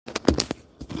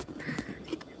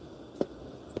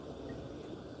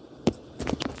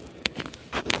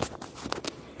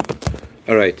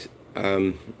All right.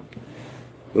 We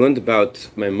learned about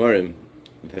Maimarim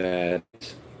that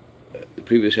the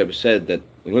previous Rebbe said that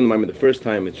when you learn the Maimarim the first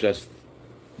time, it's just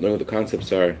learn what the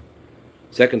concepts are.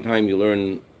 Second time, you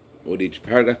learn what each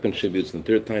paragraph contributes, and the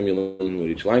third time, you learn what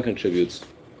each line contributes.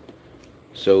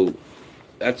 So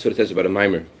that's what it says about a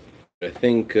Maimer. I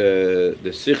think the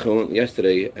Sichon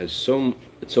yesterday has so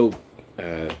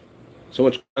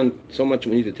much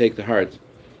we need to take to heart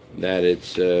that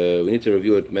it's we need to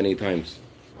review it many times.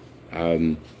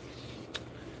 And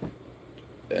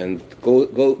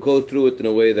go through it in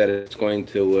a way that it's going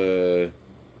to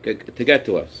get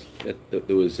to us.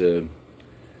 There was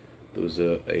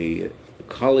a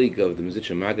colleague of the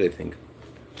Mizitcha Magid, I think,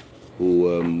 who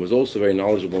was also very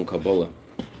knowledgeable in Kabbalah,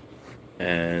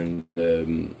 and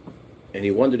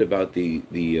he wondered about the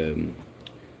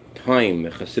time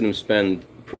that Hasidim spend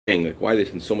praying, like why they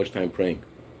spend so much time praying.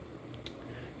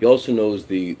 He also knows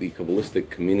the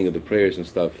Kabbalistic meaning of the prayers and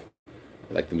stuff,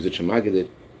 like the Mizitcha Magid did.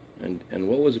 And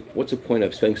what's the point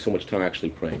of spending so much time actually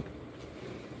praying?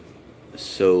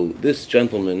 So this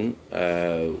gentleman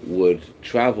would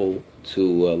travel to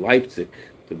Leipzig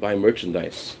to buy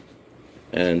merchandise,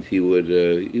 and he would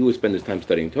spend his time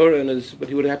studying Torah, but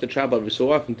he would have to travel every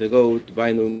so often to go to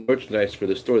buy new merchandise for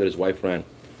the store that his wife ran.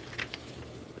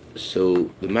 So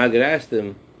the Maggid asked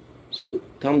him,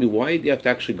 "Tell me, why do you have to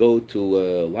actually go to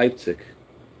Leipzig?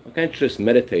 Why can't you just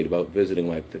meditate about visiting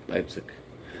Leipzig?"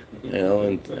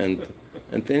 And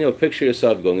then picture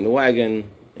yourself going in the wagon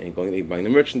and you're buying the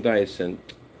merchandise, and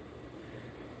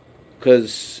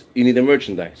because you need the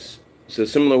merchandise. So a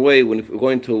similar way, if we're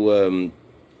going to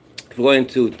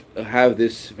have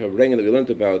this ring that we learned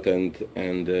about and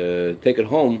take it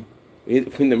home,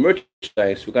 if we need the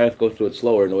merchandise, we gotta go through it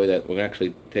slower in a way that we're gonna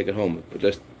actually take it home. But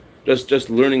just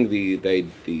learning the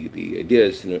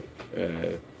ideas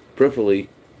peripherally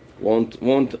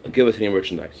won't give us any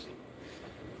merchandise.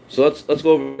 So let's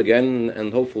go over it again,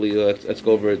 and hopefully let's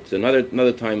go over it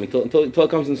another time until it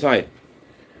comes inside.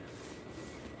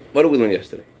 What did we learn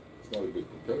yesterday? It's not a good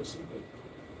comparison,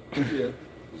 but yeah,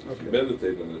 if you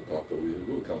meditate on the top, we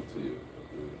will come to you.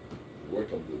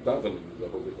 Work on the davening is a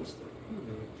whole different story.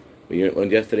 We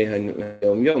learned yesterday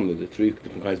Yom, the three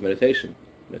different kinds of meditation: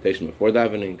 meditation before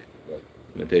davening, right.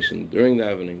 Meditation during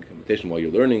davening, meditation while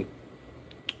you're learning.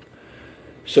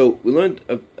 So we learned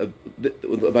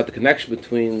about the connection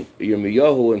between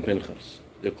Yirmiyahu and Pinchas.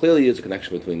 There clearly is a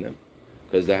connection between them,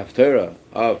 because the Haftarah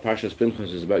of Parshas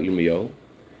Pinchas is about Yirmiyahu,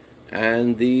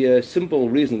 and the simple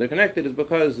reason they're connected is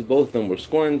because both of them were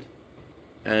scorned,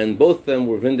 and both of them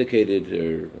were vindicated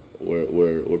or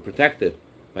were protected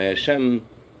by Hashem,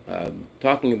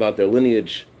 talking about their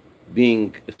lineage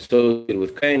being associated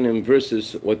with Kainim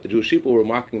versus what the Jewish people were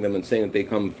mocking them and saying that they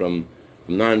come from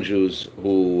non-Jews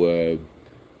who.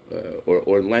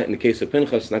 Or in the case of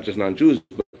Pinchas, not just non-Jews,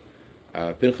 but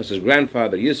Pinchas'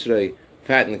 grandfather, Yisrei,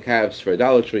 fattened calves for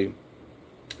idolatry.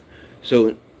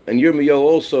 So, and Yirmiyahu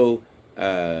also,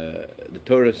 the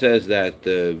Torah says that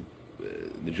the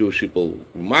Jewish people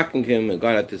were mocking him, and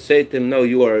God had to say to him, "No,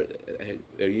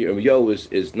 Yirmiyahu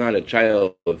is not a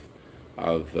child of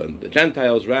the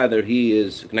Gentiles. Rather, he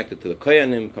is connected to the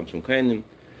Kohanim, comes from Kohanim."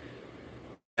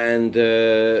 And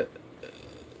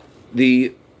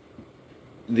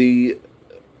the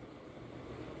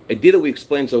idea that we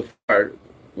explained so far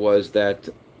was that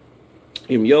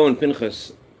Yirmiyahu and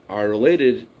Pinchas are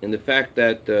related in the fact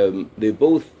that they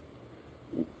both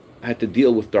had to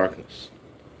deal with darkness.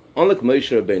 Unlike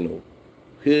Moshe Rabbeinu,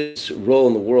 his role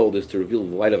in the world is to reveal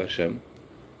the light of Hashem.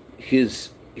 He's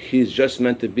just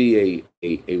meant to be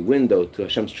a window to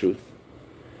Hashem's truth.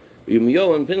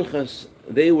 Yirmiyahu and Pinchas,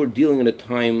 they were dealing in a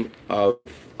time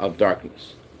of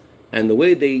darkness. And the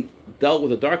way they dealt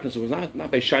with the darkness was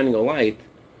not by shining a light,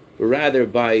 but rather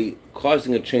by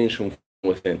causing a change from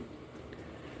within.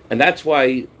 And that's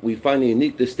why we find a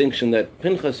unique distinction that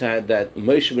Pinchas had that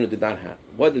Moshe Rabbeinu did not have.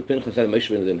 What did Pinchas have that Moshe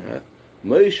Rabbeinu didn't have?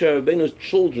 Moshe Rabbeinu's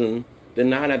children did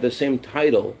not have the same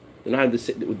title,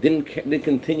 didn't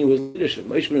continue his leadership.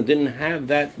 Moshe Rabbeinu didn't have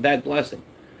that blessing.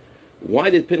 Why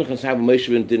did Pinchas have what Moshe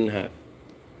Rabbeinu didn't have?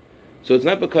 So it's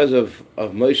not because of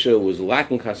Moshe was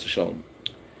lacking Chas v'Shalom.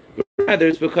 Rather,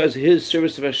 it's because his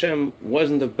service of Hashem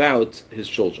wasn't about his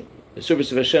children. The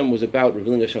service of Hashem was about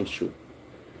revealing Hashem's truth.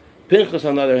 Pinchas,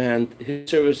 on the other hand, his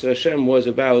service of Hashem was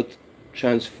about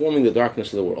transforming the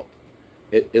darkness of the world,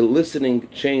 eliciting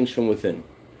change from within.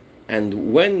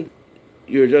 And when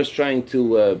you're just trying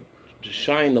to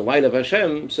shine the light of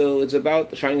Hashem, so it's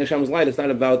about shining Hashem's light. It's not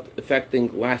about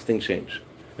effecting lasting change.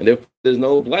 And therefore, there's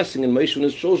no blessing in Moshe and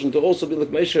his children to also be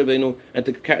like Moshe Rabbeinu and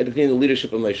to continue the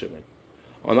leadership of Moshe Rabbeinu.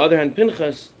 On the other hand,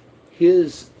 Pinchas,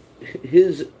 his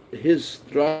his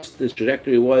thrust, his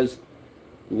trajectory was,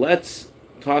 let's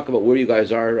talk about where you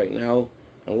guys are right now,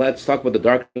 and let's talk about the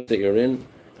darkness that you're in,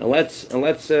 and let's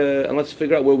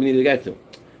figure out where we need to get to.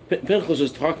 Pinchas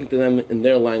was talking to them in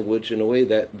their language in a way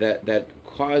that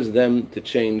caused them to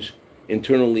change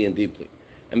internally and deeply.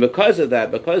 And because of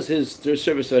that, because their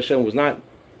service to Hashem was not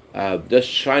just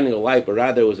shining a light, but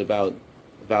rather it was about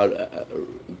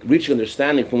reaching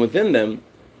understanding from within them.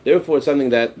 Therefore, it's something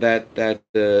that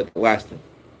lasted.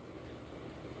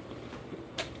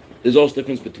 There's also a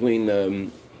difference between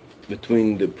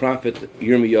the prophet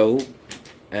Yirmiyahu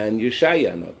and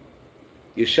Yeshaya Hanavi.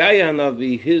 Yeshaya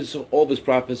Hanavi, all of his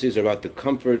prophecies are about the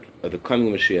comfort of the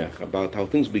coming Mashiach, about how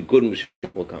things will be good and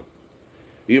Mashiach will come.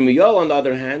 Yirmiyahu, on the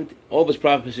other hand, all of his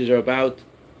prophecies are about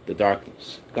the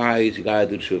darkness. Guys, you gotta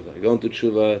do tshuva. You don't do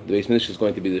tshuva, the Beis Mikdash is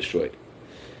going to be destroyed.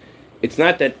 It's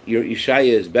not that your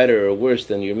Yeshaya is better or worse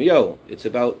than Yirmiyahu. It's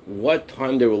about what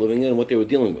time they were living in and what they were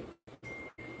dealing with.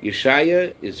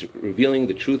 Yeshaya is revealing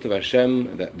the truth of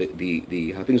Hashem, that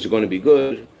the how things are going to be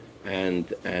good, and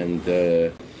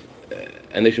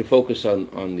they should focus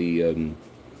on the.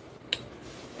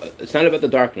 It's not about the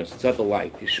darkness; it's about the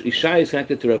light. Yeshaya is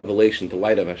connected to revelation, to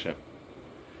light of Hashem.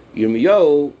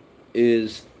 Yirmiyahu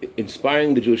is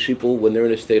inspiring the Jewish people when they're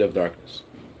in a state of darkness,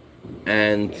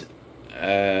 and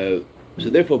so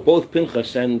therefore both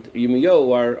Pinchas and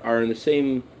Yirmiyahu are in the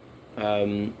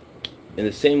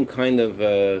same kind of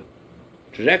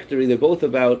trajectory. They're both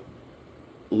about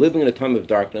living in a time of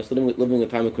darkness, living in a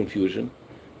time of confusion,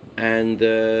 and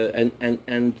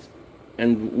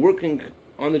working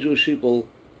on the Jewish people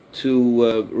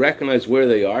to recognize where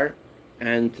they are,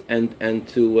 and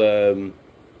to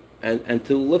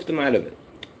lift them out of it.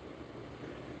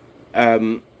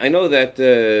 I know that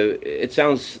it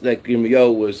sounds like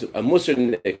Yirmiyahu was a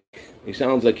Musarnik. He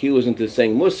sounds like he was into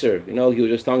saying Musar. He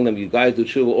was just telling them, you guys do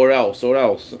tshuva or else.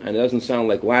 And it doesn't sound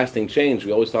like lasting change.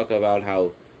 We always talk about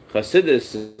how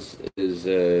Chassidus is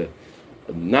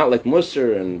not like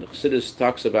Musar, and Chassidus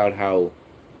talks about how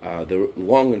the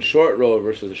long and short road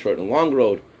versus the short and long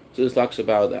road. Chassidus talks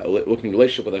about working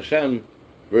relationship with Hashem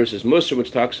versus Musar,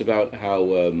 which talks about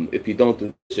how if you don't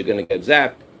do this, you're going to get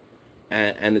zapped.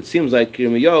 And it seems like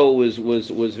Yirmiyahu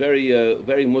was very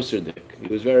very Musardik. He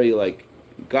was very like,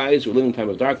 guys, we're living in a time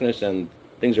of darkness and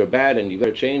things are bad and you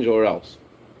better change or else.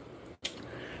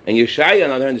 And Yeshaya, on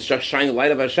the other hand, is just shining the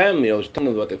light of Hashem, telling them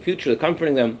about the future,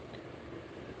 comforting them.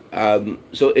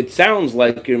 So it sounds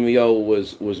like Yirmiyahu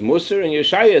was Musar and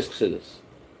Yeshaya is Chassidus.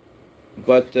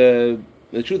 But the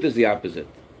truth is the opposite.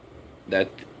 That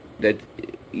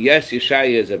yes,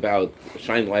 Yeshaya is about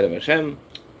shining the light of Hashem,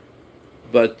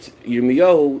 but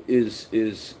Yirmiyahu is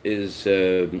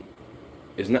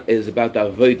about the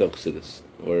avodah of Chassidus,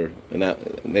 or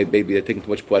maybe they're taking too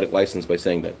much poetic license by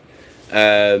saying that.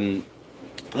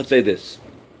 Let's say this: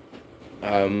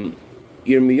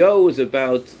 Yirmiyahu is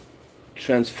about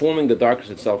transforming the darkness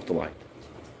itself to light.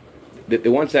 They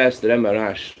once asked the Rebbe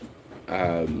Marash.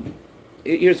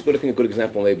 Here's a good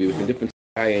example, maybe between different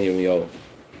Yeshaya and Yirmiyahu.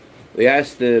 They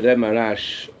asked the Rebbe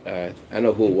Marash, I don't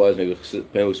know who it was, maybe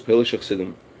it was Polish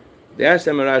Chassidim. They asked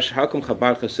the Rebbe Marash, how come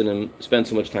Chabad Chassidim spend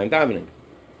so much time davening?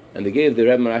 And they gave the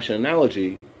Rebbe Marash an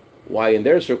analogy why in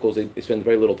their circles they spend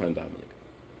very little time davening.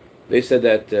 They said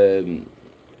that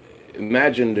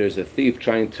imagine there's a thief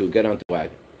trying to get onto a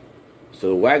wagon. So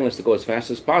the wagon has to go as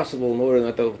fast as possible in order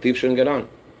that the thief shouldn't get on.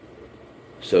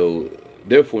 So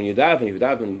therefore, when you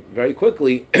daven very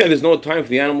quickly. There's no time for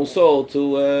the animal soul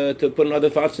to put in other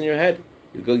thoughts in your head.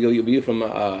 You'll be from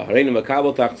Hareinu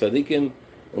Makabel Tach Tzadikim,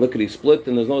 and lickety split,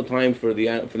 and there's no time for the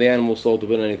animal soul to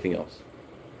put in anything else.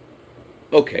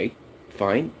 Okay,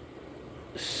 fine.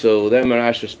 So then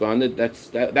Marash responded,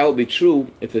 that would be true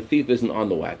if the thief isn't on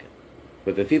the wagon.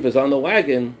 But if the thief is on the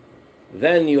wagon,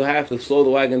 then you have to slow the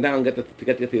wagon down to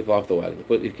get the thief off the wagon.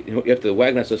 The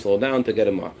wagon has to slow down to get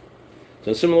him off.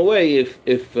 So in a similar way,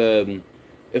 if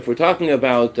we're talking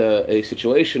about a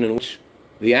situation in which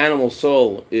the animal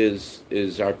soul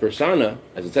is our persona,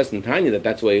 as it says in Tanya,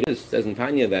 that's the way it is. It says in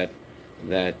Tanya that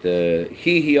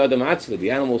Adam Atzva,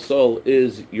 the animal soul,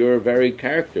 is your very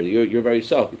character, your very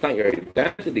self. It's not your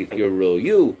identity, your real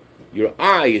you. Your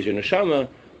I is your neshama,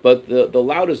 but the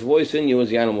loudest voice in you is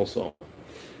the animal soul.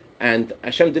 And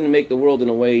Hashem didn't make the world in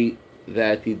a way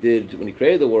that He did when He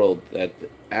created the world, that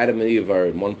Adam and Eve are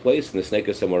in one place and the snake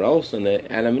is somewhere else, and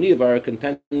the Adam and Eve are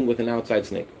contending with an outside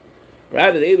snake.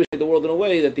 Rather, they made the world in a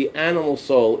way that the animal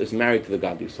soul is married to the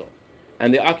godly soul,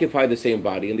 and they occupy the same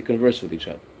body and they converse with each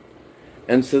other.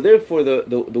 And so therefore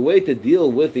the way to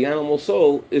deal with the animal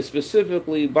soul is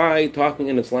specifically by talking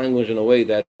in its language in a way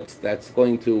that's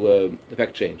going to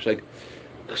affect change. Like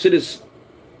Chassidus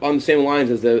on the same lines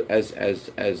as the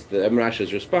Ibn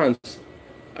Rasha's response,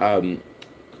 um,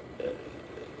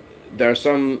 there's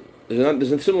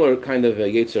a similar kind of a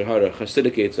Yetzer Hara,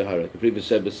 Hasidic Yetzer Hara. The previous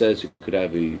Rebbe says you could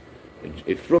have a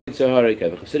Frum Yetzer Hara, you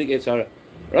could have a Hasidic Yetzer Hara.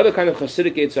 Another kind of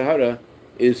Hasidic Yetzer Hara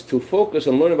is to focus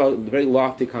and learn about the very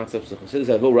lofty concepts of Hasidus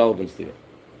that have no relevance to you,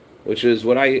 which is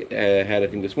what I had, I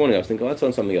think, this morning. I was thinking, let's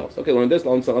learn something else. Okay, learn this,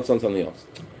 let's learn something else.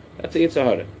 That's a Yetzer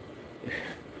Hara.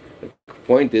 The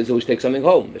point is that we should take something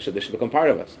home. They should become part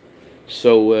of us.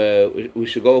 So we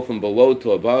should go from below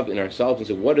to above in ourselves and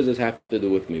say, what does this have to do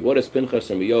with me? What does Pinchas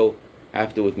and Miyot have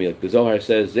to do with me? Like the Zohar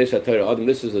says, this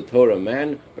is the Torah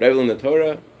man. Whatever in the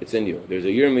Torah, it's in you. There's a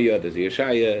Yirmiyah, there's a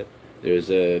Yeshaya,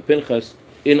 there's a Pinchas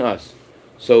in us.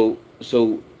 So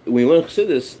when you learn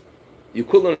Chassidus, you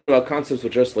could learn about concepts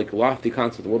which are just like lofty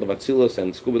concepts, the world of Atzilus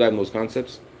and scuba diving, those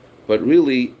concepts. But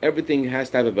really, everything has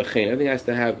to have a bechein. Everything has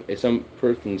to have some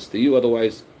pertinence to you.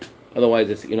 Otherwise,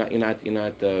 it's, you're not.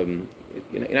 The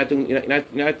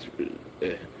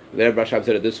Rebbe Rashab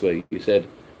said it this way. He said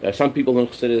there are some people in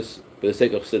Chassidus for the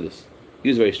sake of Chassidus. He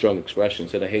used a very strong expression.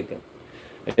 He said, "I hate them.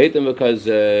 I hate them because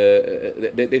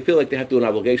they feel like they have to do an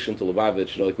obligation to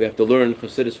Lubavitch. Like we have to learn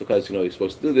Chassidus because you're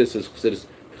supposed to do this. As Chassidus,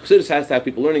 Chassidus has to have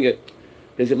people learning it.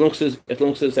 They say, learn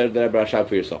Chassidus, the Rebbe Rashab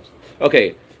for yourselves."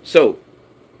 Okay, so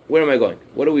where am I going?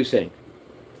 What are we saying?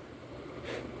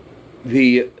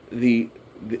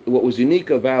 What was unique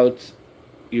about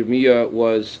Yirmiyah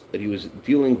was that he was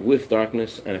dealing with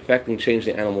darkness and affecting change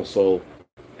the animal soul.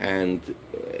 And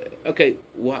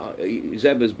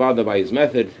Zeb is bothered by his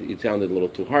method. It sounded a little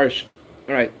too harsh.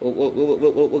 All right,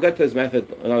 we'll get to his method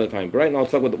another time. But right now,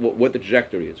 let's talk about what the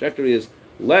trajectory is. The trajectory is,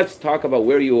 let's talk about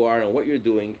where you are and what you're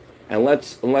doing, and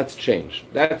let's change.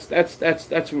 That's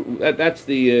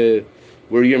the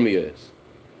where Yirmiyah is.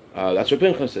 That's where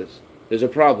Pinchas is. There's a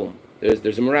problem.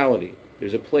 There's a morality.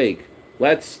 There's a plague.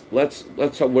 Let's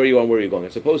talk where you are and where you're going.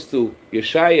 As opposed to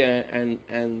Yeshaya and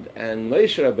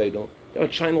Moshe Rabbeinu, they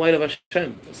would shine the light of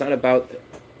Hashem. It's not about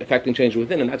affecting change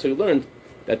within, and that's what we learned,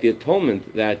 that the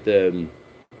atonement that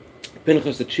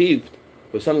Pinchas achieved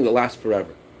was something that lasts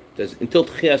forever. It says, until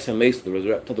Tchias HaMeis,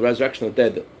 till the resurrection of the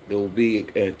dead, there will be an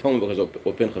atonement because of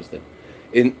what Pinchas did.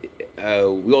 We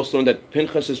also learned that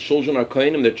Pinchas's children are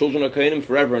Kohanim. Their children are Kohanim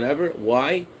forever and ever.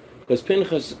 Why? Because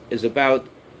Pinchas is about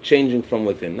changing from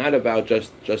within, not about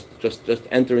just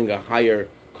entering a higher,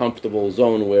 comfortable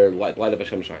zone where light of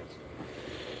Hashem shines.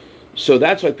 So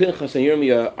that's why Pinchas and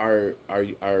Yirmiyah are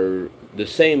the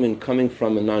same in coming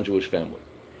from a non-Jewish family,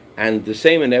 and the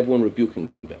same in everyone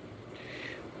rebuking them.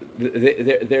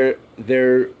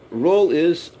 Their role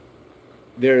is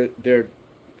their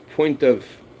point of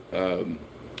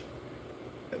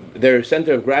their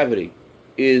center of gravity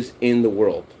is in the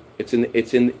world. It's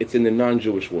in the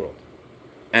non-Jewish world,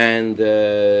 and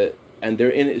they're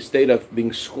in a state of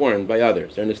being scorned by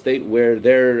others. They're in a state where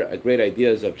their great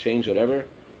ideas of change, whatever,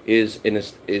 is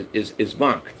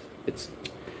mocked. It's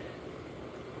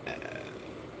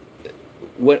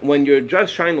when you're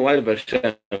just shining the light of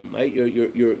Hashem, right?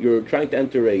 You're trying to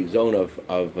enter a zone of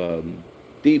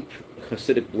deep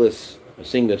Hasidic bliss,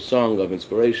 singing a song of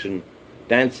inspiration,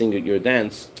 dancing your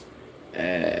dance.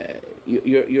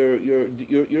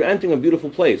 You're entering a beautiful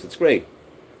place. It's great,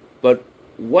 but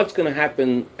what's going to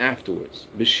happen afterwards?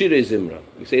 B'shirei Zimra.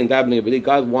 We say in Davening Abedi,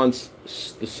 God wants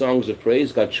the songs of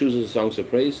praise. God chooses the songs of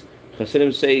praise.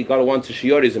 Hasidim say God wants the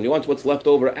shiurim. He wants what's left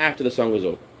over after the song is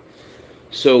over.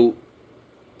 So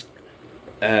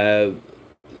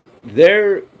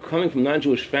they're coming from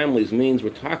non-Jewish families means we're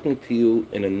talking to you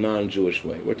in a non-Jewish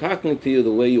way. We're talking to you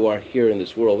the way you are here in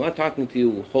this world. We're not talking to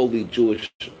you wholly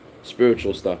Jewish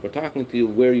spiritual stuff. We're talking to you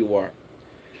where you are.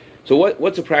 So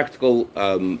what's a practical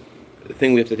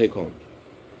thing we have to take home?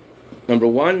 Number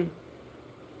one,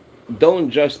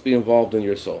 don't just be involved in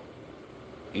your soul.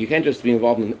 You can't just be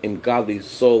involved in godly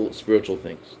soul spiritual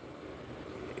things.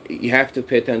 You have to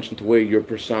pay attention to where your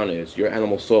persona is, your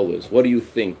animal soul is. What do you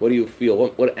think? What do you feel?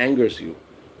 What angers you?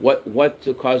 What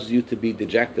causes you to be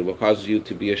dejected? What causes you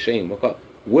to be ashamed?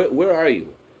 Where are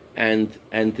you? And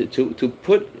to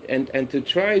put and to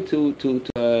try to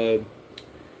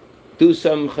do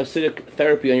some Hasidic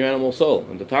therapy on your animal soul,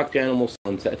 and to talk to your animal soul,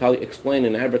 and to explain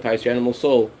and advertise to your animal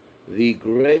soul the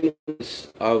greatness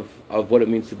of what it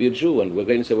means to be a Jew, and the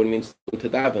greatness of what it means to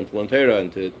daven, to learn Torah,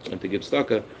 and to give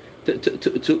tzedakah. I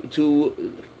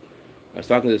was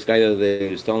talking to this guy the other day.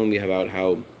 He was telling me about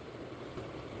how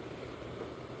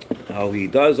he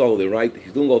does all the right.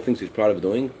 He's doing all the things he's proud of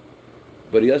doing,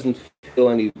 but he doesn't feel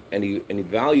any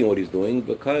value in what he's doing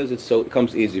because it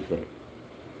comes easy for him.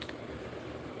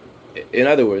 in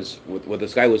other words, what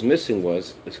this guy was missing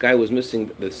was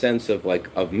the sense of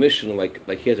of mission,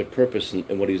 like he has a purpose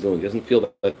in what he's doing. He doesn't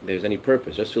feel that there's any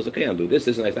purpose. Just feels okay. I'm doing this.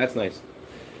 This is nice. That's nice.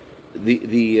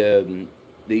 The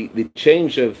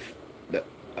change of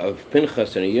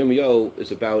Pinchas and Yirmiyahu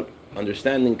is about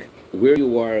understanding where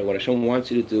you are, what Hashem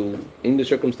wants you to do in the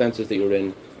circumstances that you're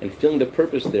in, and feeling the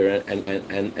purpose there,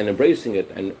 and embracing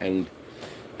it. And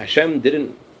Hashem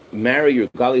didn't marry your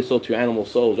godly soul to your animal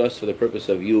soul just for the purpose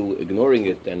of you ignoring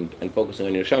it and focusing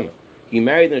on your neshama. He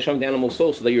married the neshama to the animal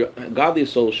soul so that your godly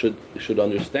soul should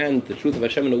understand the truth of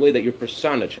Hashem in a way that your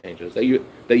persona changes, that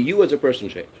you as a person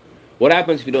change. What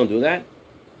happens if you don't do that?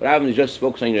 What happens if you just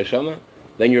focus on your neshama?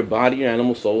 Then your body, your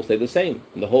animal soul will stay the same.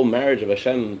 And the whole marriage of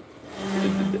Hashem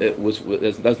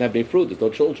doesn't have any fruit. There's no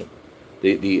children.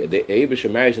 The Eibusha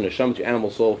marries an neshama to your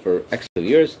animal soul for X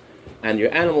years, and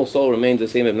your animal soul remains the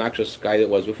same obnoxious guy that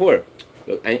was before.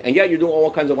 And yet you're doing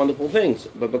all kinds of wonderful things,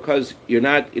 but because you're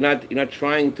not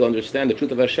trying to understand the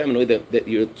truth of Hashem in a way that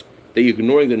you're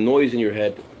ignoring the noise in your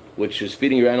head, which is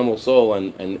feeding your animal soul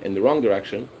and in the wrong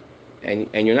direction, and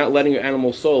you're not letting your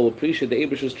animal soul appreciate the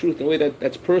Eibusha's truth in a way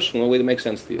that's personal, in a way that makes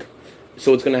sense to you.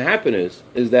 So what's going to happen is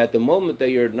that the moment that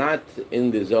you're not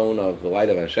in the zone of the light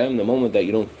of Hashem, the moment that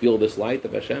you don't feel this light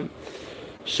of Hashem,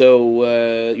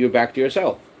 so you're back to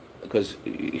yourself, because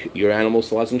your animal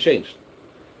soul hasn't changed.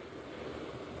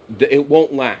 It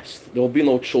won't last. There will be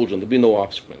no children. There will be no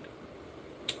offspring.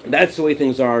 That's the way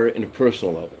things are in a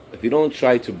personal level. If you don't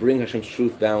try to bring Hashem's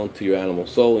truth down to your animal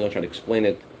soul, you don't try to explain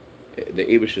it, the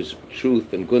Eibusha's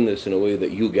truth and goodness in a way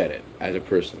that you get it as a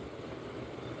person,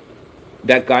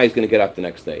 that guy is going to get up the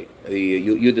next day.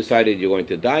 You decided you're going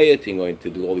to diet, you're going to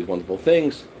do all these wonderful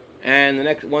things, and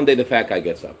one day the fat guy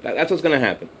gets up. That's what's going to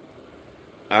happen.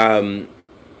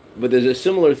 But there's a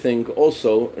similar thing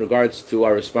also in regards to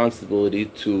our responsibility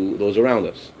to those around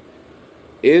us.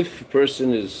 If a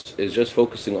person is just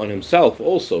focusing on himself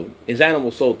also, his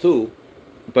animal soul too,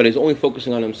 but is only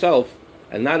focusing on himself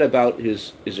and not about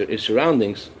his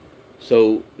surroundings,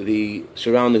 so the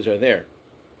surroundings are there.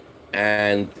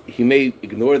 And he may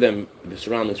ignore the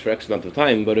surroundings for X amount of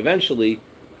time, but eventually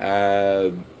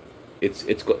it's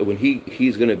when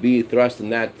he's going to be thrust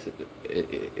into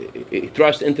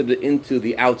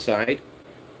the outside,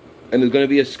 and there's going to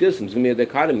be a schism, there's going to be a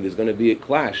dichotomy, there's going to be a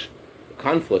clash, a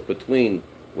conflict between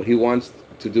what he wants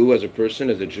to do as a person,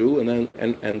 as a Jew, and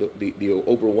the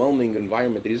overwhelming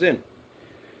environment that he's in.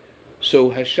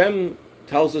 So Hashem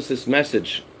tells us this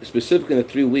message specifically in the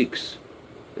 3 weeks,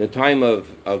 in the time of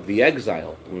the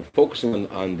exile, when we're focusing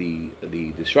on the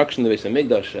destruction of the Beis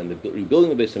Hamikdash and the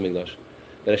rebuilding of the Beis Hamikdash,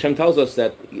 that Hashem tells us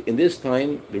that in this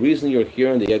time, the reason you're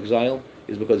here in the exile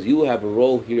is because you have a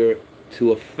role here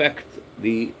to affect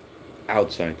the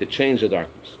outside, to change the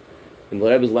darkness. In the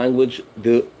Rebbe's language,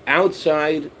 the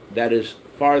outside that is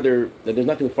farther, that there's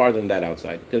nothing farther than that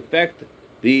outside, to affect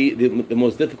the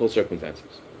most difficult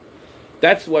circumstances.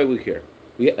 That's why we're here.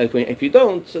 If you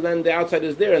don't, so then the outside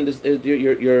is there, and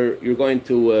you're going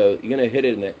to hit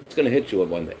it, and it's going to hit you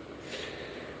one day.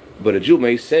 But a Jew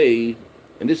may say,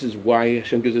 and this is why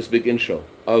Hashem gives this big intro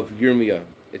of Yirmiyah.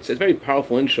 It's a very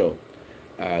powerful intro.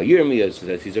 Yirmiyah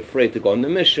says he's afraid to go on the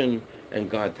mission, and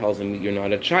God tells him, "You're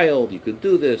not a child. You could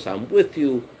do this. I'm with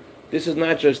you." This is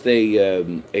not just a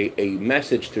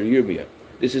message to Yirmiyah.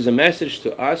 This is a message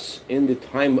to us in the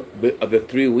time of the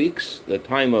 3 weeks, the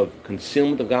time of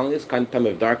concealment of godliness, time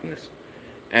of darkness,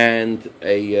 and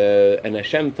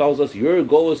Hashem tells us your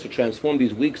goal is to transform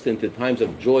these weeks into times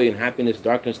of joy and happiness,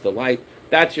 darkness to light.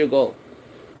 That's your goal.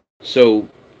 So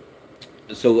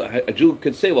a Jew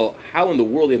could say, well, how in the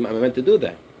world am I meant to do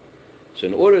that? So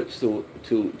in order to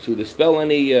dispel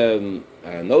any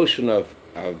notion of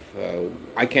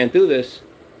I can't do this,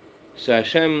 so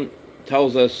Hashem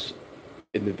tells us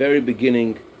in the very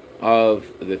beginning of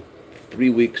the 3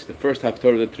 weeks, the first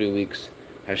haftarah of the 3 weeks,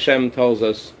 Hashem tells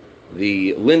us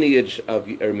the lineage of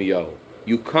Yirmiyahu.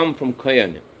 You come from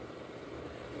Kohanim.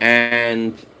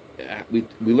 And we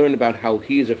learn about how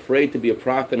he is afraid to be a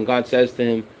prophet, and God says to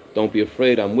him, don't be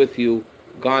afraid, I'm with you.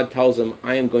 God tells him,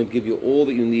 I am going to give you all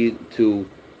that you need to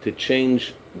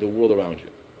change the world around you.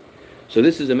 So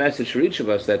this is a message for each of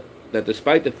us that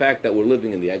despite the fact that we're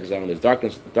living in the exile and there's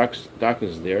darkness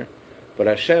is there, but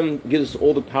Hashem gives us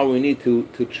all the power we need to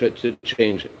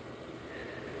change it.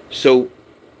 So,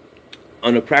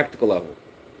 on a practical level,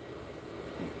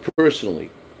 personally,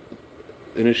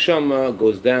 the neshama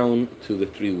goes down to the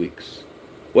 3 weeks.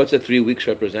 What's the 3 weeks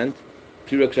represent?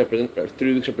 3 weeks represent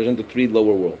the 3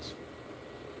 lower worlds.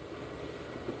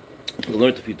 We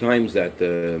learned a few times that I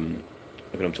don't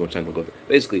have so much time to go through.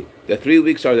 Basically, the 3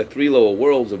 weeks are the 3 lower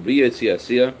worlds of Bria, Tzia,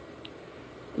 Sia,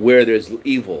 where there's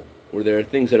evil. where there are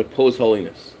things that oppose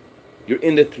holiness. You're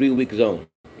in the 3-week zone.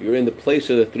 You're in the place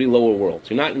of the 3 lower worlds.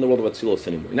 You're not in the world of Atzilus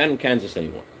anymore. You're not in Kansas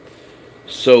anymore.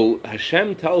 So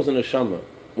Hashem tells an neshama,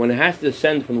 when it has to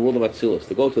descend from the world of Atzilus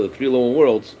to go to the 3 lower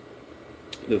worlds,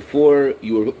 before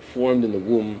you were formed in the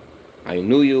womb, I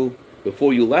knew you.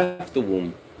 Before you left the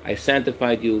womb, I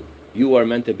sanctified you. You are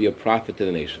meant to be a prophet to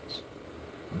the nations.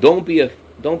 Don't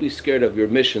be scared of your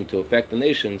mission to affect the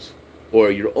nations, or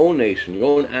your own nation,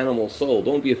 your own animal soul.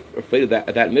 Don't be afraid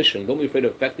of that mission. Don't be afraid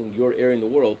of affecting your area in the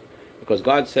world, because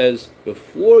God says,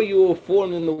 before you were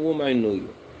formed in the womb, I knew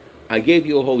you. I gave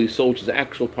you a holy soul, which is the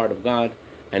actual part of God,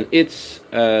 and its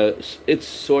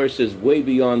source is way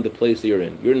beyond the place that you're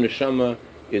in. Your neshama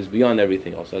is beyond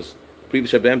everything else. As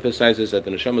previous Rebbe emphasizes, that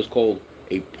the neshama is called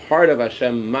a part of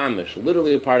Hashem, mamish,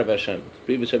 literally a part of Hashem.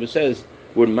 Previous Rebbe says,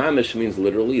 the word mamish means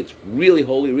literally, it's really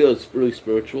holy, really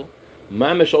spiritual.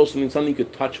 Mamish also means something you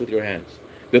could touch with your hands.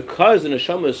 Because the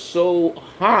neshama is so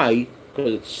high,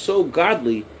 because it's so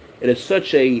godly, it has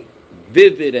such a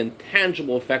vivid and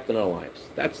tangible effect on our lives.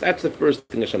 That's the first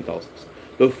thing Hashem tells us.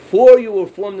 Before you were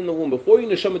formed in the womb, before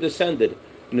your neshama descended,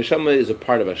 your neshama is a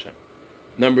part of Hashem.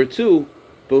 Number 2,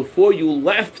 before you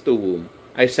left the womb,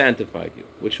 I sanctified you,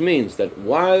 which means that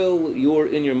while you were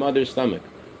in your mother's stomach,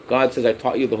 God says, I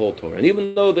taught you the whole Torah. And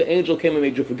even though the angel came and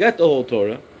made you forget the whole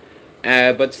Torah,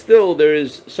 but still there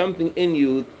is something in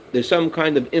you, there's some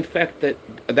kind of effect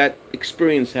that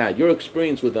experience had. Your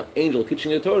experience with the angel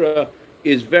teaching the Torah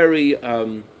is very,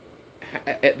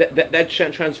 that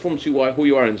transforms who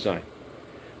you are inside.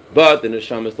 But the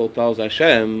neshama still tells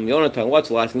Hashem, Yonatan, what's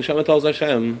the last thing the neshama tells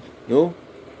Hashem? No?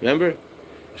 Remember?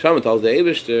 Neshama tells the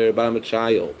Eibishter, but I'm a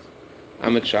child.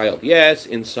 I'm a child. Yes,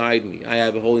 inside me. I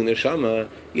have a holy neshama.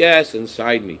 Yes,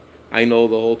 inside me. I know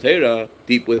the whole Torah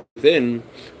deep within,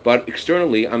 but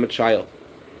externally I'm a child.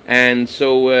 And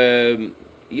so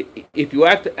if you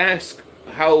have to ask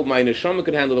how my neshama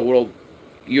can handle the world,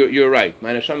 you're right.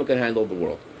 My neshama can handle the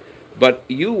world. But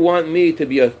you want me to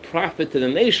be a prophet to the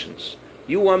nations.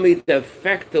 You want me to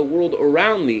affect the world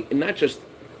around me, and not just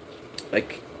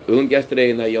like we learned yesterday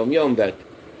in the Yom Yom that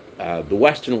the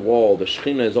Western Wall, the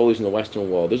Shekhinah is always in the Western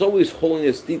Wall. There's always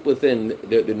holiness deep within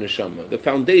the neshama. The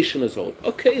foundation is holy.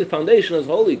 Okay, the foundation is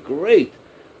holy, great.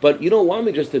 But you don't want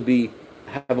me just to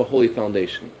have a holy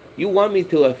foundation. You want me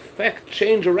to affect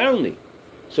change around me.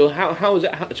 So how is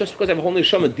that? Just because I have a holy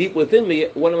neshama deep within me,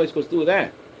 what am I supposed to do with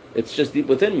that? It's just deep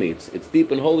within me. It's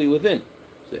deep and holy within.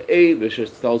 So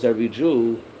Eibishter tells every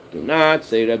Jew, do not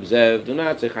say Reb Zev, do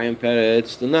not say Chaim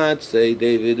Peretz, do not say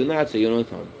David, do not say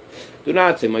Yonatan. Do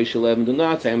not say Moshe Levin, do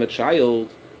not say I'm a child,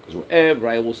 because wherever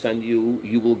I will send you,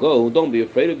 you will go. Don't be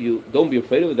afraid of you. Don't be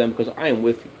afraid of them, because I am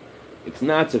with you. It's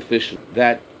not sufficient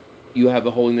that you have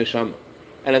a holy neshama.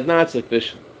 And it's not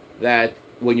sufficient that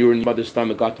when you were in your mother's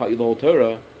stomach, God taught you the whole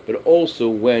Torah, but also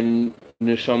when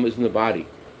neshama is in the body.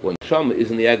 When neshama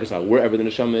is in the Egazal, wherever the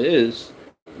neshama is,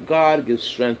 God gives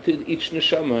strength to each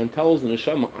neshama and tells the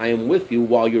neshama, I am with you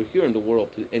while you're here in the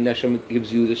world. And neshama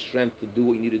gives you the strength to do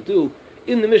what you need to do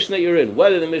in the mission that you're in.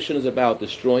 Whether the mission is about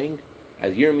destroying,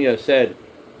 as Yirmiyah said,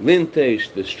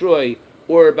 lintesh, destroy,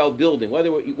 or about building.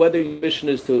 Whether your mission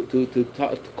is to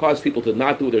cause people to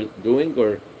not do what they're doing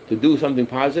or to do something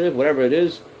positive, whatever it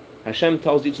is, Hashem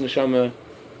tells each neshama,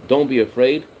 don't be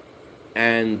afraid,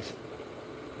 and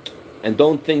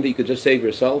don't think that you could just save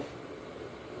yourself.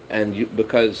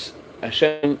 Because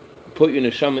Hashem put your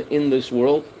neshama in this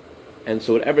world, and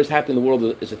so whatever's happening in the world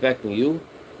is affecting you,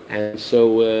 and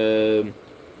so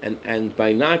and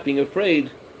by not being afraid,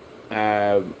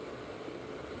 you're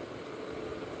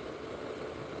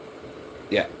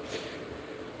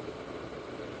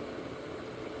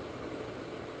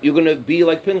going to be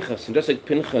like Pinchas, and just like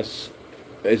Pinchas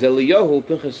is Eliyahu,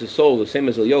 Pinchas' soul, the same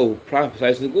as Eliyahu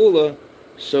prophesies the Gula.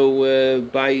 So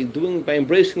by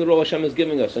embracing the role Hashem is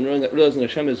giving us and realizing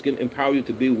Hashem is empower you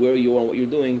to be where you are and what you're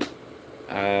doing,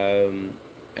 and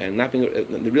not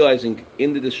realizing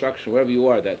in the destruction wherever you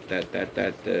are that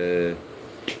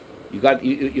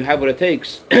you have what it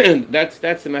takes.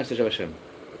 That's the message of Hashem.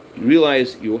 You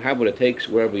realize you have what it takes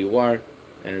wherever you are,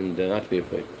 and not to be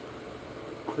afraid.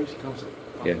 Crazy concept.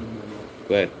 Yeah.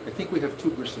 Go ahead. I think we have two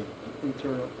bris,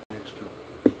 internal and external.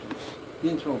 The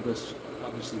internal bris,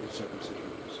 obviously, the circumcision.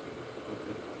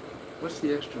 Okay. What's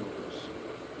the external bris?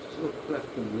 It's a little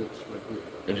cleft in the lips right here.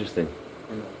 Interesting.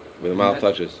 You know. Where the mouth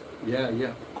touches. Yeah,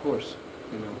 of course.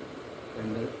 You know,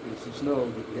 and it's just know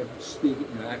that we have to speak it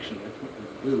in action. That's what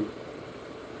we do.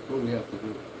 What we have to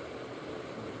do.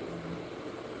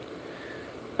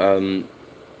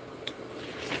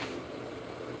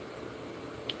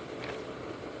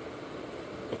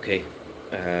 Okay.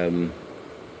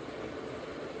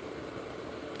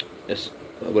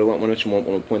 what I want to mention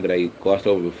one point that I glossed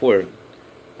over before.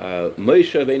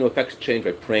 Moshe Rabbeinu affects change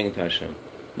by praying to Hashem.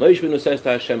 Moshe Rabbeinu says to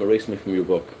Hashem, erase me from your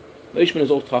book. Moshe Rabbeinu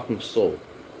is all talking soul.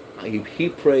 He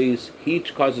prays, he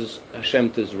causes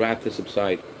Hashem's wrath to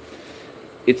subside.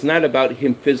 It's not about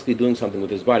him physically doing something with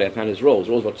his body. I found his role. His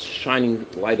role is about shining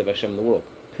the light of Hashem in the world.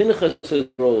 Pinchas'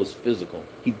 role is physical.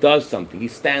 He does something. He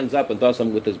stands up and does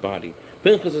something with his body.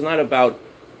 Pinchas is not about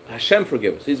Hashem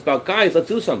forgive us. He's about, guys, let's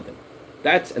do something.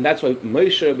 That's why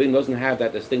Moshe Rabbeinu doesn't have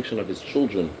that distinction of his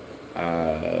children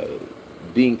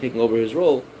taking over his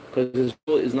role, because his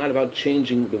role is not about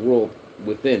changing the world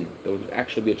within. There would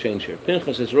actually be a change here.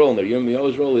 Pinchas' role, and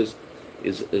Yirmiyahu's role is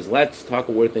let's talk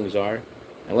about where things are,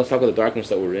 and let's talk about the darkness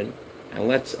that we're in, and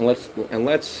let's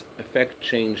affect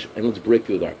change, and let's break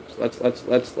through the darkness.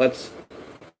 Let's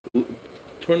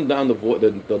turn down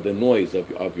the noise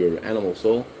of your animal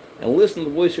soul, and listen to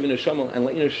the voice of your neshama, and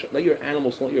let your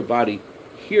animal soul, let your body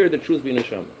hear the truth of your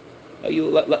neshama. Let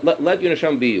your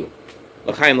neshama be you.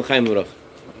 L'chaim, l'chaim, l'chaim.